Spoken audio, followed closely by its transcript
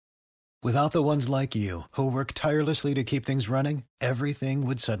Without the ones like you, who work tirelessly to keep things running, everything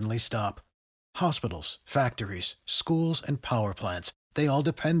would suddenly stop. Hospitals, factories, schools, and power plants, they all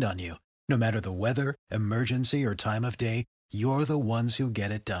depend on you. No matter the weather, emergency, or time of day, you're the ones who get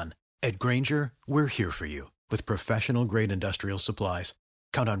it done. At Grainger, we're here for you with professional-grade industrial supplies.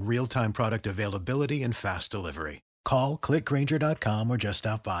 Count on real-time product availability and fast delivery. Call, clickgrainger.com, or just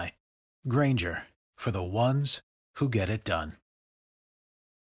stop by. Grainger, for the ones who get it done.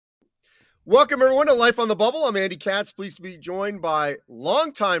 Welcome, everyone, to Life on the Bubble. I'm Andy Katz, pleased to be joined by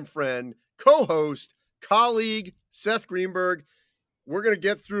longtime friend, co-host, colleague, Seth Greenberg. We're going to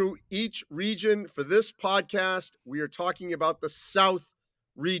get through each region for this podcast. We are talking about the South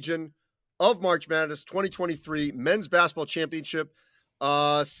region of March Madness 2023 Men's Basketball Championship.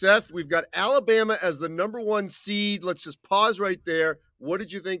 Seth, we've got Alabama as the number one seed. Let's just pause right there. What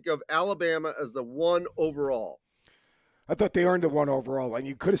did you think of Alabama as the one overall? I thought they earned the one overall, and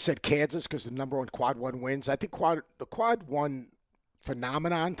you could have said Kansas because the number one quad one wins. I think the quad one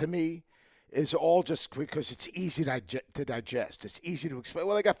phenomenon to me is all just because it's easy to digest. It's easy to explain.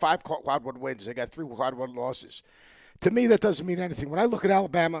 Well, they got 5 quad one wins. They got 3 quad one losses. To me, that doesn't mean anything. When I look at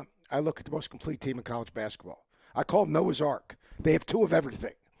Alabama, I look at the most complete team in college basketball. I call them Noah's Ark. They have 2 of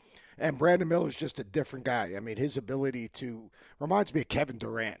everything. And Brandon Miller's just a different guy. I mean, his ability to reminds me of Kevin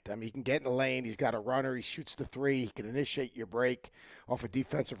Durant. I mean, he can get in the lane. He's got a runner. He shoots the 3. He can initiate your break off a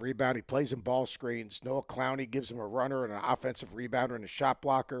defensive rebound. He plays in ball screens. Noah Clowney gives him a runner and an offensive rebounder and a shot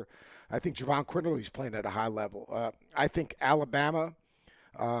blocker. I think Javon Quinterly's playing at a high level. I think Alabama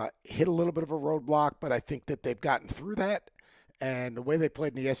hit a little bit of a roadblock, but I think that they've gotten through that. And the way they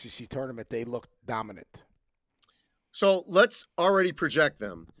played in the SEC tournament, they looked dominant. So let's already project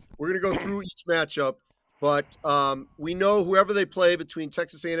them. We're going to go through each matchup, but we know whoever they play between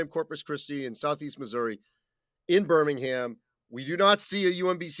Texas A&M Corpus Christi and Southeast Missouri in Birmingham. We do not see a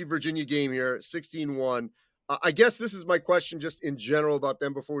UMBC Virginia game here, 16-1. I guess this is my question just in general about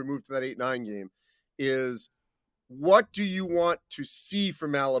them before we move to that 8-9 game, is what do you want to see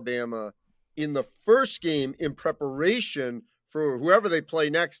from Alabama in the first game in preparation for whoever they play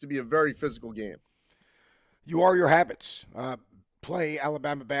next to be a very physical game? You are your habits. Play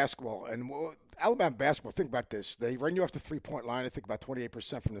Alabama basketball. And Alabama basketball, think about this. They run you off the three-point line, I think about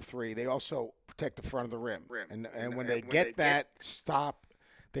 28% from the 3. They also protect the front of the rim. And when they get that stop,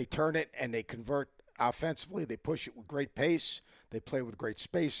 they turn it and they convert offensively. They push it with great pace. They play with great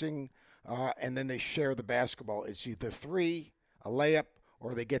spacing. And then they share the basketball. It's either 3, a layup,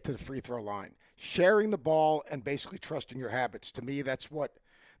 or they get to the free throw line. Sharing the ball and basically trusting your habits. To me, that's what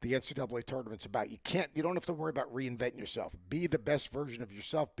the NCAA tournament's about. You don't have to worry about reinventing yourself. Be the best version of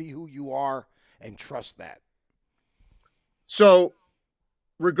yourself. Be who you are and trust that. So,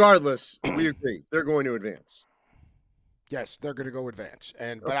 regardless, we agree. They're going to advance. Yes, they're going to go advance.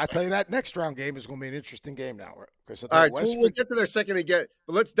 But I'll tell you that next round game is going to be an interesting game now. All right, so we'll get to their second again,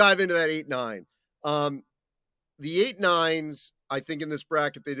 but let's dive into that 8-9. The 8-9s, I think in this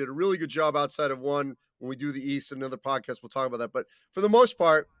bracket, they did a really good job outside of one. When we do the East, another podcast, we'll talk about that. But for the most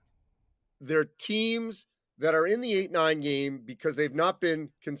part, they're teams that are in the 8-9 game because they've not been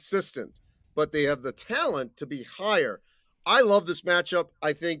consistent, but they have the talent to be higher. I love this matchup.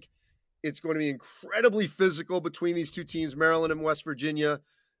 I think it's going to be incredibly physical between these two teams, Maryland and West Virginia.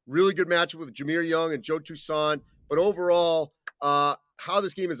 Really good matchup with Jameer Young and Joe Toussaint. But overall, how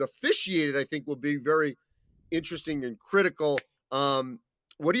this game is officiated, I think, will be very interesting and critical.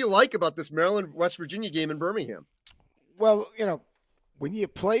 What do you like about this Maryland-West Virginia game in Birmingham? Well, when you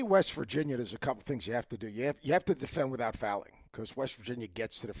play West Virginia, there's a couple things you have to do. You have to defend without fouling because West Virginia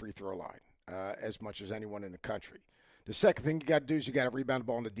gets to the free throw line as much as anyone in the country. The second thing you got to do is you got to rebound the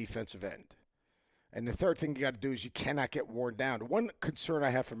ball on the defensive end. And the third thing you got to do is you cannot get worn down. The one concern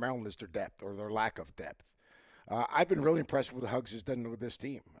I have for Maryland is their depth or their lack of depth. I've been really impressed with what Hugs has done with this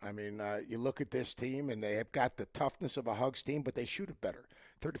team. I mean, you look at this team, and they have got the toughness of a Hugs team, but they shoot it better.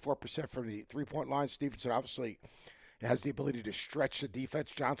 34% from the three-point line. Stevenson obviously has the ability to stretch the defense.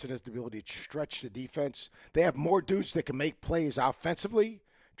 Johnson has the ability to stretch the defense. They have more dudes that can make plays offensively.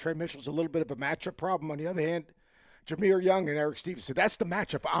 Trey Mitchell's a little bit of a matchup problem. On the other hand, Jameer Young and Eric Stevenson, that's the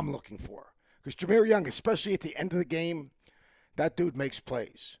matchup I'm looking for. Because Jameer Young, especially at the end of the game, that dude makes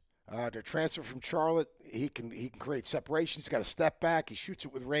plays. The transfer from Charlotte, he can create separation. He's got a step back. He shoots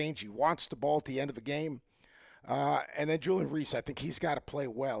it with range. He wants the ball at the end of a game. And then Julian Reese, I think he's got to play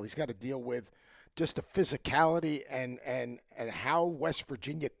well. He's got to deal with just the physicality and how West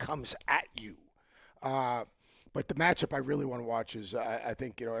Virginia comes at you. But the matchup I really want to watch is I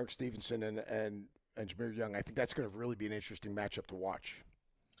think Eric Stevenson and Jameer Young. I think that's going to really be an interesting matchup to watch.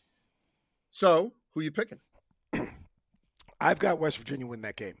 So, who are you picking? I've got West Virginia win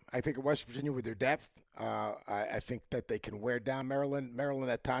that game. I think West Virginia with their depth, I think that they can wear down Maryland.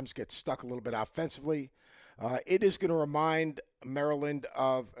 Maryland at times gets stuck a little bit offensively. It is going to remind Maryland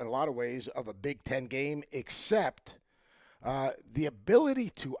of, in a lot of ways, of a Big Ten game, except the ability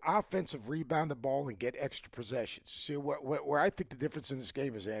to offensive rebound the ball and get extra possessions. See, where I think the difference in this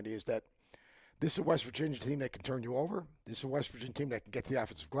game is, Andy, is that this is a West Virginia team that can turn you over. This is a West Virginia team that can get to the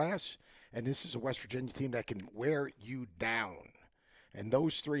offensive glass. And this is a West Virginia team that can wear you down. And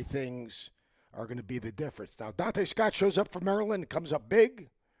those three things are going to be the difference. Now, Dante Scott shows up for Maryland, comes up big.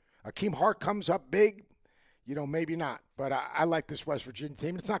 Akeem Hart comes up big. Maybe not. But I like this West Virginia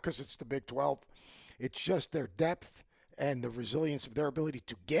team. It's not because it's the Big 12. It's just their depth and the resilience of their ability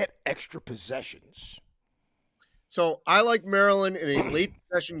to get extra possessions. So I like Maryland in a late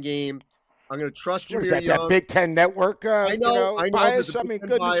possession game. I'm going to trust Jahmir Young. That Big Ten Network? I know. Bias. I mean,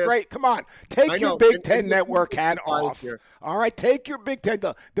 goodness great. Come on. Take your Big Ten Network hat off. All right, take your Big Ten.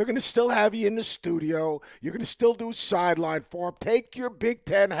 They're going to still have you in the studio. You're going to still do sideline for them. Take your Big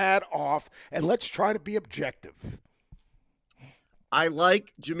Ten hat off, and let's try to be objective. I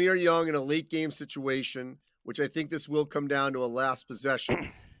like Jahmir Young in a late game situation, which I think this will come down to a last possession.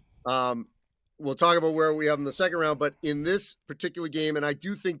 We'll talk about where we have in the second round, but in this particular game, and I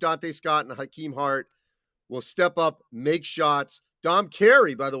do think Dante Scott and Hakeem Hart will step up, make shots. Dom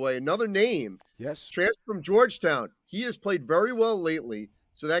Carey, by the way, another name. Yes. Transfer from Georgetown. He has played very well lately,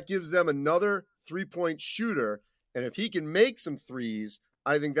 so that gives them another three-point shooter. And if he can make some threes,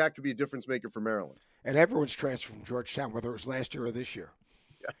 I think that could be a difference maker for Maryland. And everyone's transferred from Georgetown, whether it was last year or this year.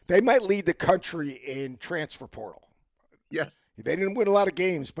 Yes. They might lead the country in transfer portal. Yes. They didn't win a lot of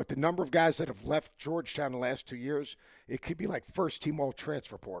games, but the number of guys that have left Georgetown the last 2 years, it could be like first team all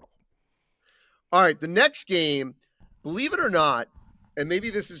transfer portal. All right, the next game, believe it or not, and maybe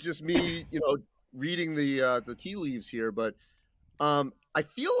this is just me, reading the tea leaves here, but I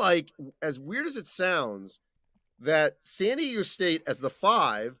feel like, as weird as it sounds, that San Diego State as the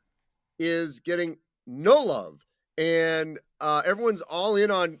 5 is getting no love. And everyone's all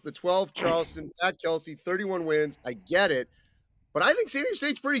in on the 12 Charleston, Pat Kelsey, 31 wins. I get it. But I think San Diego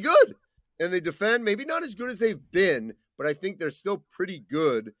State's pretty good. And they defend, maybe not as good as they've been, but I think they're still pretty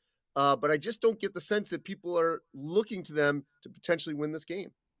good. But I just don't get the sense that people are looking to them to potentially win this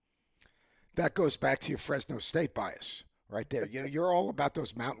game. That goes back to your Fresno State bias right there. You're all about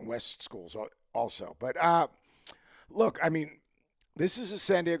those Mountain West schools also. But look, I mean, this is a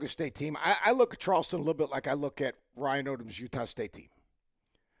San Diego State team. I look at Charleston a little bit like I look at Ryan Odom's Utah State team.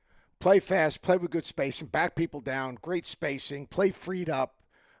 Play fast, play with good spacing, back people down, great spacing, play freed up.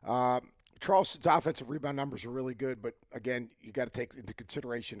 Charleston's offensive rebound numbers are really good, but again, you got to take into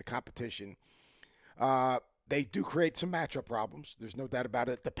consideration the competition. They do create some matchup problems. There's no doubt about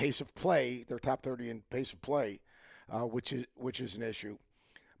it. The pace of play, they're top 30 in pace of play, which is an issue.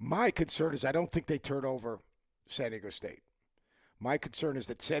 My concern is I don't think they turn over San Diego State. My concern is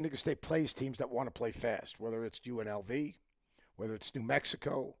that San Diego State plays teams that want to play fast, whether it's UNLV, whether it's New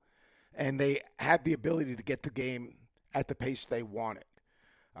Mexico, and they have the ability to get the game at the pace they want it.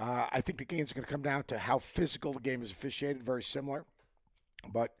 I think the game is going to come down to how physical the game is officiated, very similar.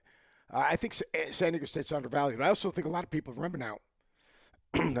 But I think San Diego State's undervalued. I also think a lot of people remember now,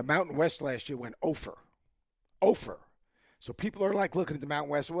 the Mountain West last year went 0 for. So people are like looking at the Mountain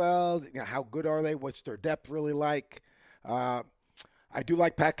West, well, how good are they? What's their depth really like? I do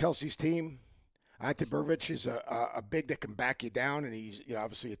like Pat Kelsey's team. Ante Burvich is a big that can back you down, and he's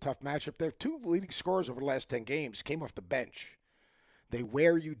obviously a tough matchup. Their 2 leading scorers over the last 10 games came off the bench. They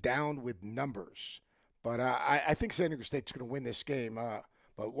wear you down with numbers. But I think San Diego State's going to win this game.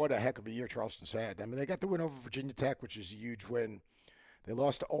 But what a heck of a year Charleston's had. I mean, they got the win over Virginia Tech, which is a huge win. They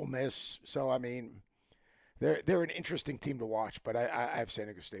lost to Ole Miss. So, I mean, they're an interesting team to watch. But I have San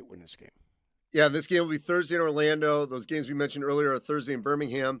Diego State win this game. Yeah, this game will be Thursday in Orlando. Those games we mentioned earlier are Thursday in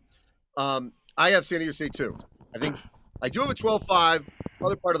Birmingham. I have San Diego State too. I think I do have a 12-5,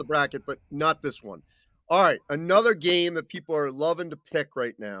 other part of the bracket, but not this one. All right, another game that people are loving to pick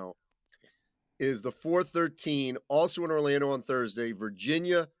right now is the 4-13, also in Orlando on Thursday,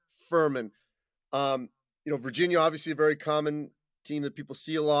 Virginia-Furman. Virginia, obviously a very common team that people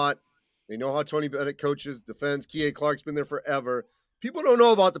see a lot. They know how Tony Bennett coaches, defends. Kihei Clark's been there forever. People don't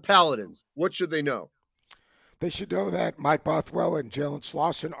know about the Paladins. What should they know? They should know that Mike Bothwell and Jalen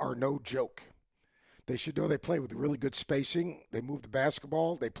Slauson are no joke. They should know they play with really good spacing. They move the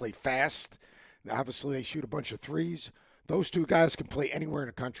basketball. They play fast. Obviously, they shoot a bunch of threes. Those 2 guys can play anywhere in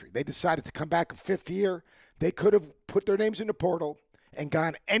the country. They decided to come back a 5th year. They could have put their names in the portal and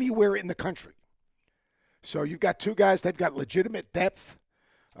gone anywhere in the country. So you've got 2 guys. They've got legitimate depth.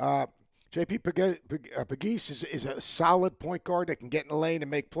 JP Pegues is a solid point guard that can get in the lane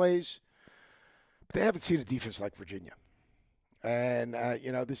and make plays. But they haven't seen a defense like Virginia. And,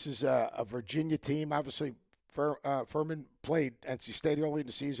 this is a Virginia team. Obviously, Furman played NC State early in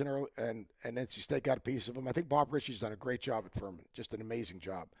the season, and NC State got a piece of them. I think Bob Ritchie's done a great job at Furman, just an amazing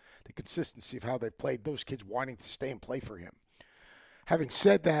job. The consistency of how they've played, those kids wanting to stay and play for him. Having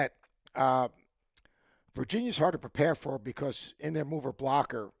said that, Virginia's hard to prepare for because in their mover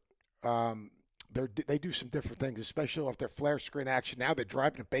blocker, they do some different things, especially if they're flare screen action. Now they're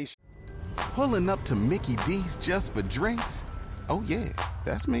driving the base. Pulling up to Mickey D's just for drinks? Oh yeah,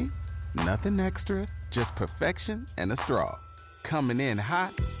 that's me. Nothing extra, just perfection and a straw. Coming in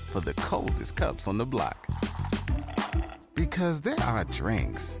hot for the coldest cups on the block. Because there are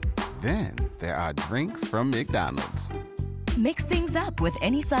drinks. Then there are drinks from McDonald's. Mix things up with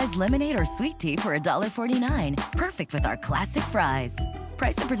any size lemonade or sweet tea for $1.49. Perfect with our classic fries.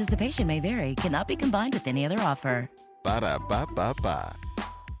 Price and participation may vary. Cannot be combined with any other offer. Ba-da-ba-ba-ba.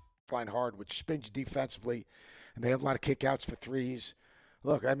 Flying hard, which spins defensively, and they have a lot of kickouts for threes.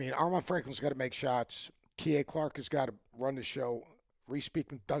 Look, I mean, Armand Franklin's got to make shots. Kie Clark has got to run the show. Reese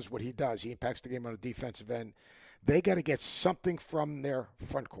Beekman does what he does. He impacts the game on the defensive end. They got to get something from their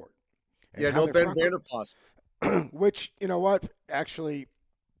front court. And no Ben Vanderplas. Which, you know what? Actually,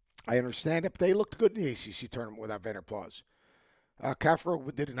 I understand it, but they looked good in the ACC tournament without Vanderplas.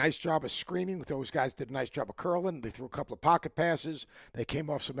 Cafaro did a nice job of screening. Those guys did a nice job of curling. They threw a couple of pocket passes. They came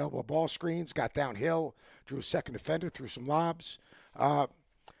off some elbow ball screens, got downhill, drew a second defender, threw some lobs. I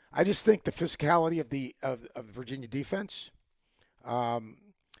just think the physicality of the Virginia defense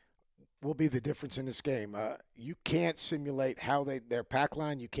will be the difference in this game. You can't simulate how their pack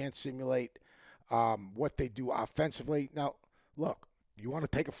line. You can't simulate what they do offensively. Now, look, you want to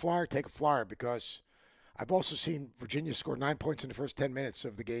take a flyer because I've also seen Virginia score 9 points in the first 10 minutes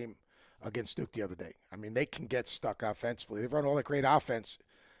of the game against Duke the other day. I mean, they can get stuck offensively. They've run all that great offense.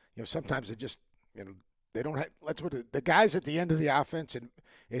 Sometimes they just, they don't have – let's put it – the guys at the end of the offense, and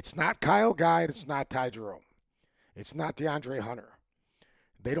it's not Kyle Guy and it's not Ty Jerome. It's not DeAndre Hunter.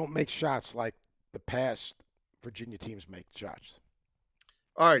 They don't make shots like the past Virginia teams make shots.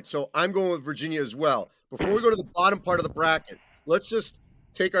 All right, so I'm going with Virginia as well. Before we go to the bottom part of the bracket, let's just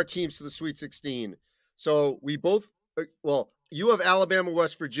take our teams to the Sweet 16. So we both you have Alabama,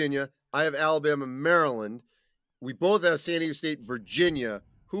 West Virginia. I have Alabama, Maryland. We both have San Diego State, Virginia.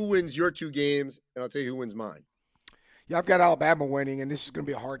 Who wins your two games? And I'll tell you who wins mine. Yeah, I've got Alabama winning, and this is going to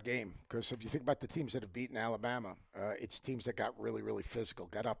be a hard game because if you think about the teams that have beaten Alabama, it's teams that got really, really physical,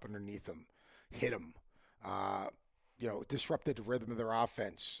 got up underneath them, hit them, disrupted the rhythm of their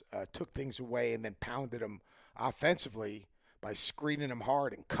offense, took things away, and then pounded them offensively by screening them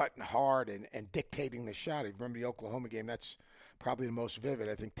hard and cutting hard and dictating the shot. If you remember the Oklahoma game, that's probably the most vivid.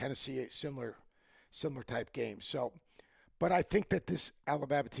 I think Tennessee, similar type game. So, but I think that this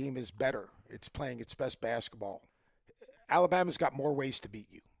Alabama team is better. It's playing its best basketball. Alabama's got more ways to beat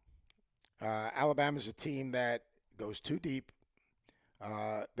you. Alabama's a team that goes too deep.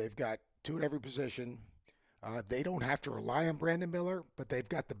 They've got two at every position. They don't have to rely on Brandon Miller, but they've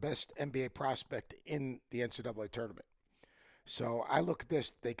got the best NBA prospect in the NCAA tournament. So I look at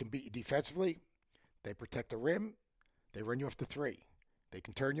this. They can beat you defensively. They protect the rim. They run you off the three. They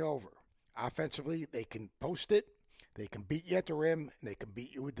can turn you over. Offensively, they can post it. They can beat you at the rim, and they can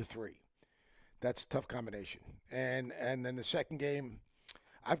beat you with the three. That's a tough combination. And then the second game,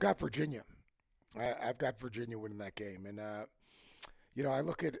 I've got Virginia. I've got Virginia winning that game. And I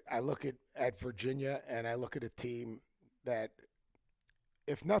look at Virginia, and I look at a team that,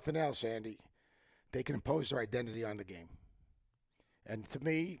 if nothing else, Andy, they can impose their identity on the game. And to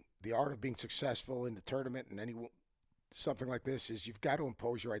me, the art of being successful in the tournament and something like this is you've got to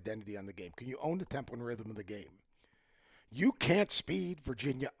impose your identity on the game. Can you own the tempo and rhythm of the game? You can't speed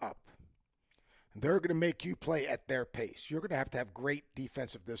Virginia up. They're going to make you play at their pace. You're going to have great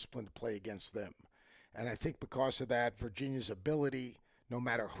defensive discipline to play against them. And I think because of that, Virginia's ability, no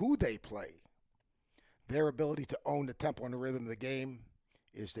matter who they play, their ability to own the tempo and the rhythm of the game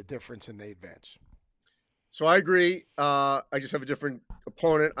is the difference, and they advance. So I agree. I just have a different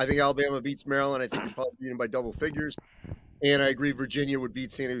opponent. I think Alabama beats Maryland. I think they'll probably beat them by double figures. And I agree Virginia would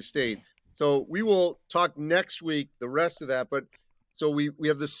beat San Diego State. So we will talk next week, the rest of that. But so we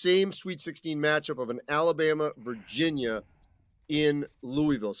have the same Sweet 16 matchup of an Alabama-Virginia in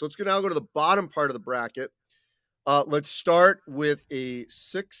Louisville. So let's now go to the bottom part of the bracket. Let's start with a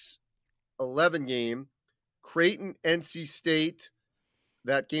 6-11 game. Creighton, NC State.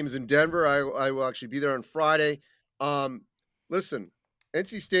 That game is in Denver. I will actually be there on Friday. Listen,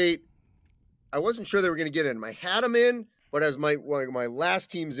 NC State, I wasn't sure they were going to get in. I had them in, but as my last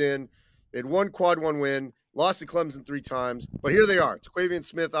team's in, They'd won quad one win, lost to Clemson 3 times, but here they are. Terquavion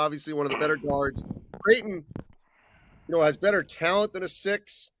Smith, obviously one of the better guards. Creighton, has better talent than a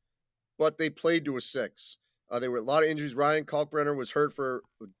 6, but they played to a 6. There were a lot of injuries. Ryan Kalkbrenner was hurt for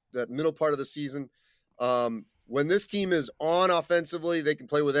that middle part of the season. When this team is on offensively, they can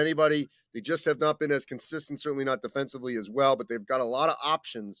play with anybody. They just have not been as consistent, certainly not defensively as well, but they've got a lot of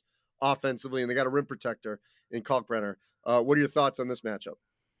options offensively, and they got a rim protector in Kalkbrenner. What are your thoughts on this matchup?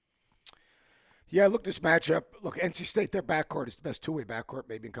 Yeah, look, this matchup. Look, NC State, their backcourt is the best two-way backcourt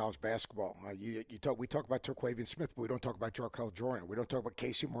maybe in college basketball. We talk about Terquavion Smith, but we don't talk about Jarkel Jordan. We don't talk about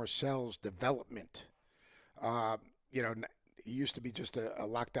Casey Marcel's development. He used to be just a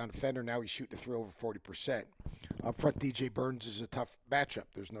lockdown defender. Now he's shooting the 3 over 40%. Up front, DJ Burns is a tough matchup.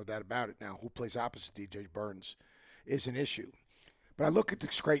 There's no doubt about it. Now, who plays opposite DJ Burns is an issue. But I look at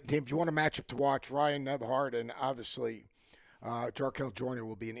this Creighton team. If you want a matchup to watch, Ryan Nembhard and obviously Jarkel Jordan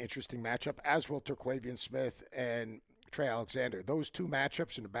will be an interesting matchup, as will Terquavion Smith and Trey Alexander. Those two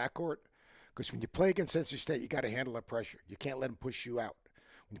matchups in the backcourt, because when you play against NC State, you got to handle that pressure. You can't let them push you out.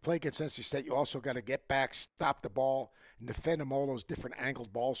 When you play against NC State, you also got to get back, stop the ball, and defend them all those different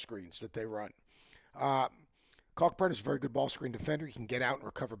angled ball screens that they run. Kalkbrenner is a very good ball screen defender. He can get out and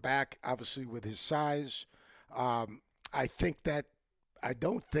recover back, obviously with his size. I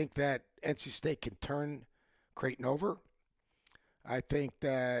don't think that NC State can turn Creighton over. I think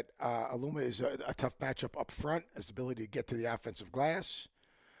that Aluma is a tough matchup up front, has the ability to get to the offensive glass.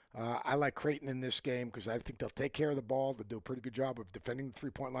 I like Creighton in this game because I think they'll take care of the ball. They'll do a pretty good job of defending the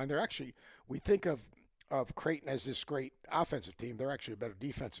three-point line. We think of Creighton as this great offensive team. They're actually a better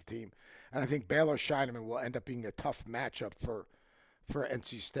defensive team. And I think Baylor Scheineman will end up being a tough matchup for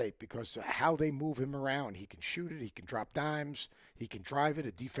NC State because how they move him around. He can shoot it. He can drop dimes. He can drive it.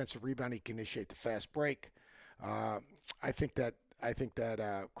 A defensive rebound. He can initiate the fast break. I think that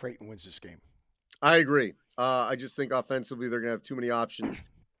Creighton wins this game. I agree. I just think offensively they're going to have too many options.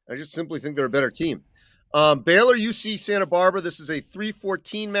 I just simply think they're a better team. Baylor, UC Santa Barbara. This is a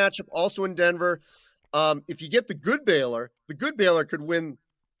 3-14 matchup, also in Denver. If you get the good Baylor could win,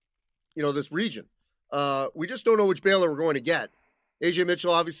 this region. We just don't know which Baylor we're going to get. AJ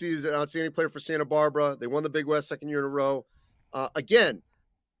Mitchell obviously is an outstanding player for Santa Barbara. They won the Big West second year in a row. Again,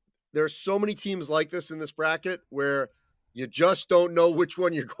 there are so many teams like this in this bracket where you just don't know which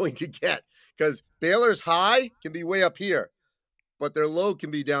one you're going to get because Baylor's high can be way up here, but their low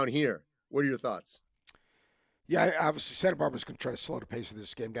can be down here. What are your thoughts? Yeah, obviously Santa Barbara's going to try to slow the pace of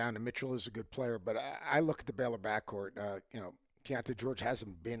this game down, and Mitchell is a good player, but I look at the Baylor backcourt. Keontae George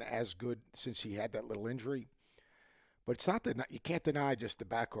hasn't been as good since he had that little injury, but it's not that you can't deny just the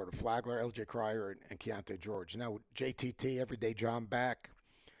backcourt of Flagler, LJ Cryer, and Keontae George. Now, JTT, Everyday John back.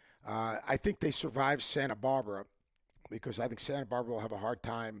 I think they survive Santa Barbara because I think Santa Barbara will have a hard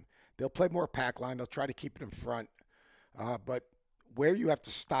time. They'll play more pack line. They'll try to keep it in front, but where you have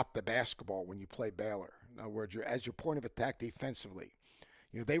to stop the basketball when you play Baylor. In other words, as your point of attack defensively,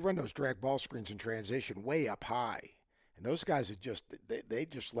 they run those drag ball screens in transition way up high, and those guys are they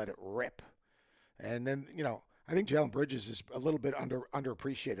just let it rip. And then I think Jalen Bridges is a little bit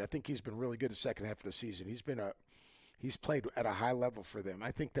underappreciated. I think he's been really good the second half of the season. He's played at a high level for them.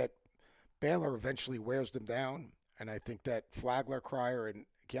 I think that Baylor eventually wears them down, and I think that Flagler, Cryer, and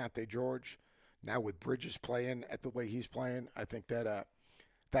Keontae George, now with Bridges playing at the way he's playing, I think that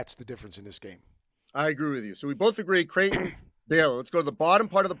that's the difference in this game. I agree with you. So we both agree, Creighton, Baylor. Let's go to the bottom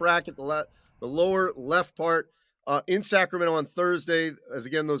part of the bracket, the lower left part, in Sacramento on Thursday. As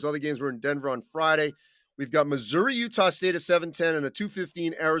again, those other games were in Denver on Friday. We've got Missouri, Utah State at 7:10 and a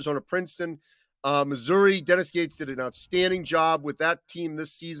 2:15 Arizona, Princeton. Missouri, Dennis Gates did an outstanding job with that team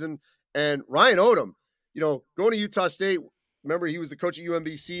this season. And Ryan Odom, going to Utah State, remember he was the coach at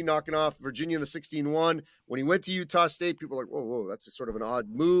UMBC, knocking off Virginia in the 16-1. When he went to Utah State, people were like, whoa, that's a sort of an odd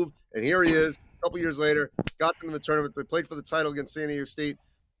move. And here he is, a couple years later, got them in the tournament. They played for the title against San Diego State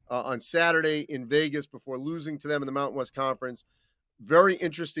on Saturday in Vegas before losing to them in the Mountain West Conference. Very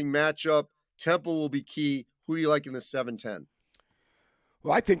interesting matchup. Tempo will be key. Who do you like in the 7-10?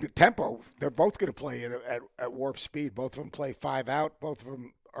 Well, I think the tempo, they're both going to play at warp speed. Both of them play 5 out. Both of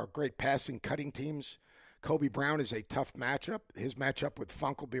them are great passing, cutting teams. Kobe Brown is a tough matchup. His matchup with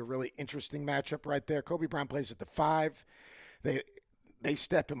Funk will be a really interesting matchup right there. Kobe Brown plays at the 5. They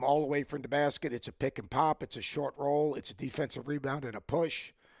step him all the way from the basket. It's a pick and pop. It's a short roll. It's a defensive rebound and a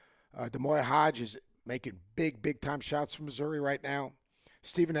push. Demoy Hodge is making big-time shots for Missouri right now.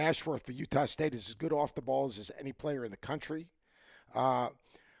 Stephen Ashworth for Utah State is as good off the ball as any player in the country. Ryan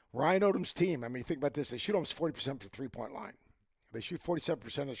Odom's team, you think about this, they shoot almost 40% from the three-point line. They shoot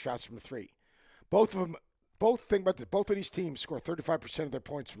 47% of the shots from the 3. Both of these teams score 35% of their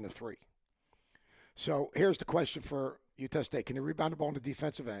points from the 3. So here's the question for Utah State. Can they rebound the ball on the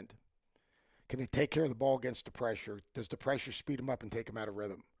defensive end? Can they take care of the ball against the pressure? Does the pressure speed them up and take them out of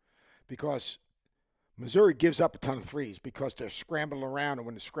rhythm? Because Missouri gives up a ton of threes because they're scrambling around, and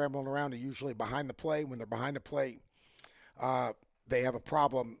when they're scrambling around, they're usually behind the play. When they're behind the play, they have a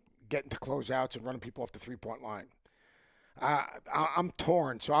problem getting to closeouts and running people off the three-point line. I'm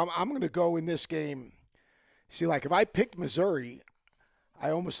torn, so I'm going to go in this game. See, like if I picked Missouri, I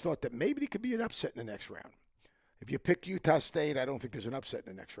almost thought that maybe it could be an upset in the next round. If you pick Utah State, I don't think there's an upset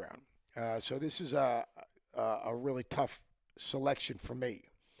in the next round. So this is a really tough selection for me.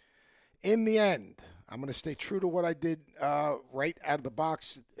 In the end, I'm going to stay true to what I did right out of the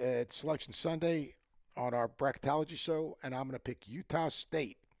box at Selection Sunday on our bracketology show, and I'm going to pick Utah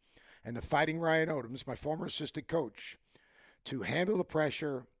State and the Fighting Ryan Odoms, my former assistant coach, to handle the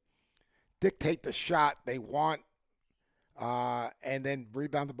pressure, dictate the shot they want, and then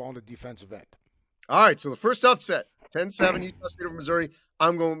rebound the ball in the defensive end. All right, so the first upset, 10-7 Utah State over Missouri.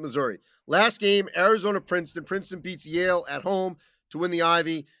 I'm going with Missouri. Last game, Arizona-Princeton. Princeton beats Yale at home to win the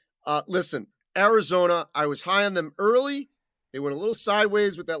Ivy. Listen, Arizona, I was high on them early. They went a little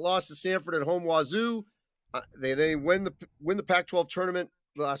sideways with that loss to Stanford at home. Wazoo. They win the Pac-12 tournament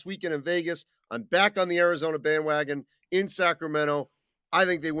last weekend in Vegas. I'm back on the Arizona bandwagon in Sacramento. I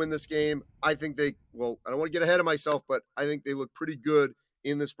think they win this game. I think I don't want to get ahead of myself, but I think they look pretty good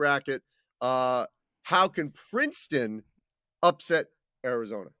in this bracket. How can Princeton upset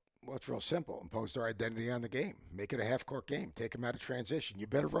Arizona? Well, it's real simple. Impose their identity on the game. Make it a half-court game. Take them out of transition. You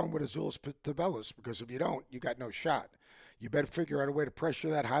better run with Azuolas Tubelis because if you don't, you got no shot. You better figure out a way to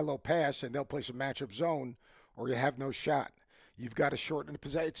pressure that high-low pass, and they'll play some matchup zone, or you have no shot. You've got to shorten the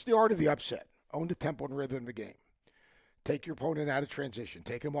possession. It's the art of the upset. Own the tempo and rhythm of the game. Take your opponent out of transition.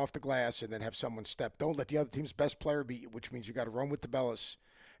 Take him off the glass, and then have someone step. Don't let the other team's best player beat you, which means you got to run with Tubelis,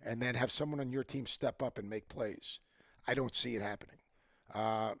 and then have someone on your team step up and make plays. I don't see it happening.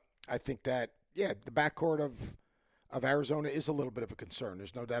 I think that, the backcourt of Arizona is a little bit of a concern.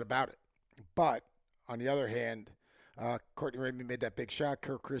 There's no doubt about it. But, on the other hand, Courtney Ramey made that big shot.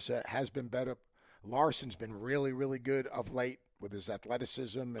 Kirk Kriisa has been better. Larson's been really, really good of late with his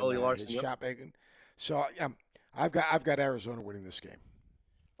athleticism and his shot making. So, I've got Arizona winning this game.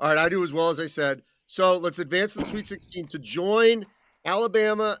 All right, I do as well, as I said. So, let's advance to the Sweet 16 to join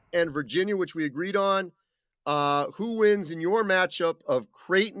Alabama and Virginia, which we agreed on. Who wins in your matchup of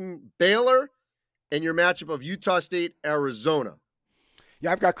Creighton-Baylor and your matchup of Utah State-Arizona?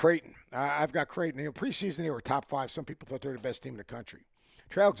 Yeah, I've got Creighton. Preseason, they were top 5. Some people thought they were the best team in the country.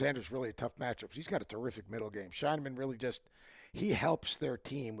 Trey Alexander's really a tough matchup. He's got a terrific middle game. Scheineman really he helps their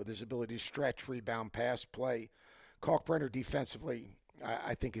team with his ability to stretch, rebound, pass, play. Kalkbrenner defensively,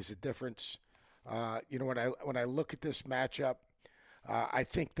 I think is a difference. When I look at this matchup, I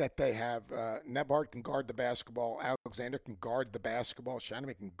think that they have Nebhard can guard the basketball. Alexander can guard the basketball.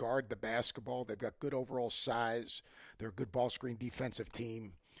 Scheineman can guard the basketball. They've got good overall size. They're a good ball screen defensive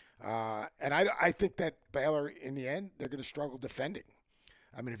team. And I think that Baylor, in the end, they're going to struggle defending.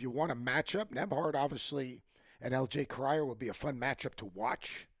 I mean, if you want a matchup, Nebhard, obviously, and L.J. Cryer will be a fun matchup to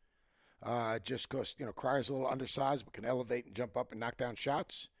watch. Just because, Cryer's a little undersized but can elevate and jump up and knock down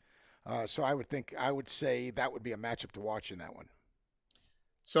shots. So I would say that would be a matchup to watch in that one.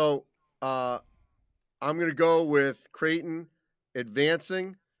 So I'm going to go with Creighton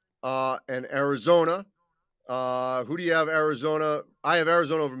advancing and Arizona. Who do you have Arizona? I have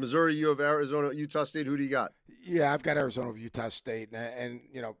Arizona over Missouri. You have Arizona, Utah State. Who do you got? Yeah, I've got Arizona over Utah State. And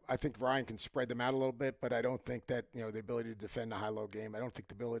I think Ryan can spread them out a little bit, but I don't think that, the ability to defend the high-low game. I don't think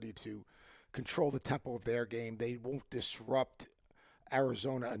the ability to control the tempo of their game. They won't disrupt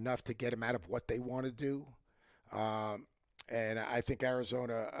Arizona enough to get them out of what they want to do. And I think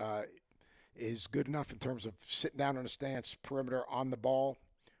Arizona is good enough in terms of sitting down on a stance, perimeter on the ball,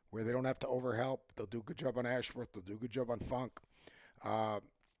 where they don't have to overhelp. They'll do a good job on Ashworth. They'll do a good job on Funk.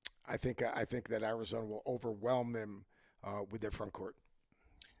 I think that Arizona will overwhelm them with their front court.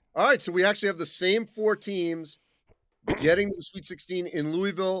 All right, so we actually have the same 4 teams getting to the Sweet 16 in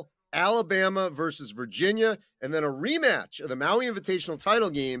Louisville, Alabama versus Virginia, and then a rematch of the Maui Invitational title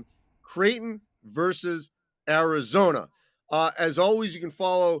game, Creighton versus Arizona. As always, you can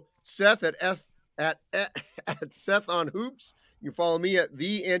follow Seth at Seth on Hoops. You can follow me at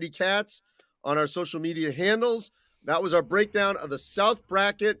the Andy Katz on our social media handles. That was our breakdown of the South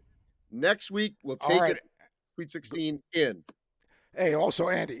bracket. Next week, we'll take it Sweet 16 in. Hey, also,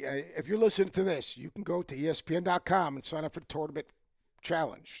 Andy, if you're listening to this, you can go to ESPN.com and sign up for the tournament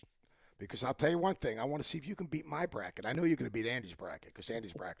challenge Because I'll tell you one thing. I want to see if you can beat my bracket. I know you're going to beat Andy's bracket because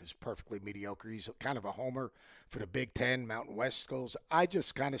Andy's bracket is perfectly mediocre. He's kind of a homer for the Big Ten, Mountain West schools. I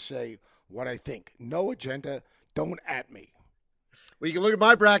just kind of say what I think. No agenda. Don't at me. Well, you can look at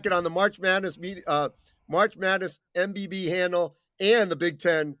my bracket on the March Madness MBB handle and the Big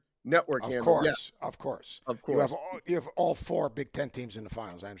Ten Network handle. Of course. Of course. You have all 4 Big Ten teams in the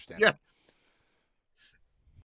finals. I understand. Yes.